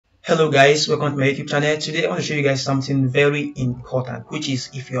Hello guys, welcome to my YouTube channel. Today I want to show you guys something very important, which is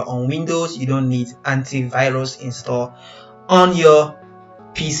if you're on Windows, you don't need antivirus install on your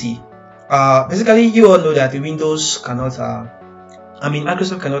PC. Basically, you all know that Windows cannot,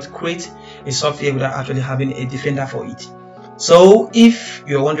 Microsoft cannot create a software without actually having a defender for it. So if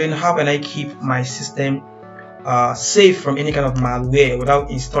you're wondering how can I keep my system safe from any kind of malware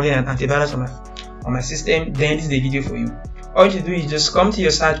without installing an antivirus on my system, then this is the video for you. All you need to do is just come to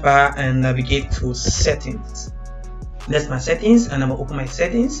your search bar and navigate to settings. That's my settings, and I'm going to open my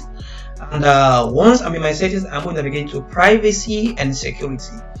settings. And once I'm in my settings, I'm going to navigate to privacy and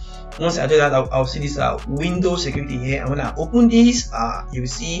security. Once I do that, I'll see this Windows security here. And when I open this, you will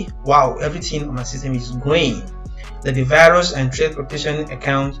see, wow, everything on my system is green. The virus and threat protection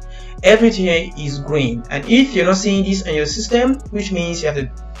account, everything here is green. And if you're not seeing this on your system, which means you have to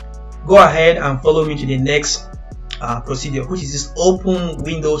go ahead and follow me to the next procedure, which is this open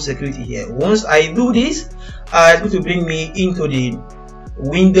Windows security here. Once I do this, it's going to bring me into the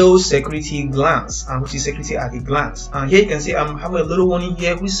Windows security glance, which is security at a glance. And here you can see I'm having a little warning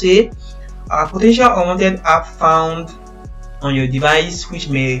here which say potential unwanted app found on your device which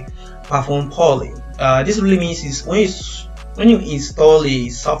may perform poorly. This really means is when you install a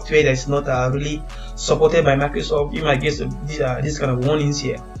software that's not really supported by Microsoft, you might get this kind of warnings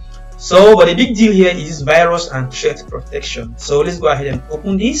here. So, but the big deal here is virus and threat protection. So let's go ahead and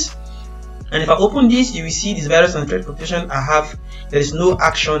open this. And if I open this, you will see this virus and threat protection there is no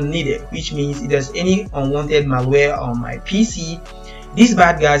action needed, which means if there's any unwanted malware on my PC, these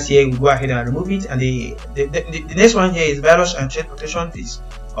bad guys here will go ahead and remove it. And the next one here is virus and threat protection. This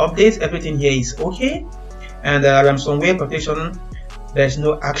update, everything here is okay. And ransomware protection, there's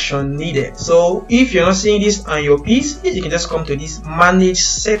no action needed. So if you're not seeing this on your PC, you can just come to this manage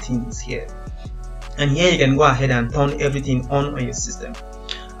settings here, and here you can go ahead and turn everything on your system.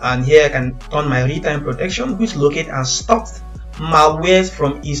 And here I can turn my real-time protection, which locate and stops malware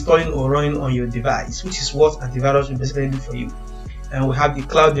from installing or running on your device, which is what antivirus will basically do for you. And we have the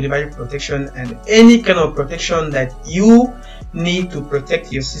cloud delivery protection, and any kind of protection that you need to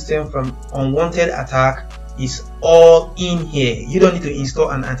protect your system from unwanted attack is all in here. You don't need to install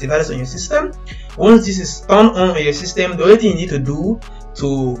an antivirus on your system. Once this is turned on your system, the only thing you need to do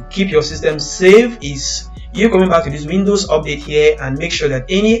to keep your system safe is you coming back to this Windows update here and make sure that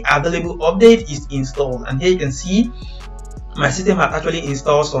any available update is installed. And here you can see my system has actually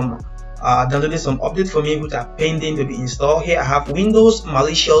installed downloaded some updates for me which are pending to be installed. Here I have Windows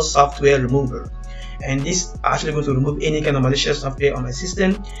malicious software remover, and this is actually going to remove any kind of malicious software on my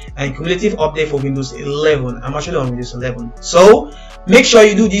system. And cumulative update for Windows 11. I'm actually on Windows 11. So make sure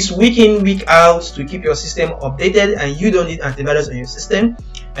you do this week in, week out to keep your system updated, and you don't need antivirus on your system,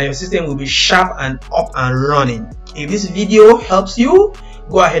 and your system will be sharp and up and running. If this video helps you,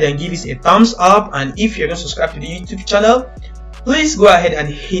 go ahead and give it a thumbs up, and if you're not subscribed to the YouTube channel, please go ahead and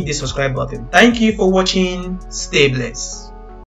hit the subscribe button. Thank you for watching. Stay blessed.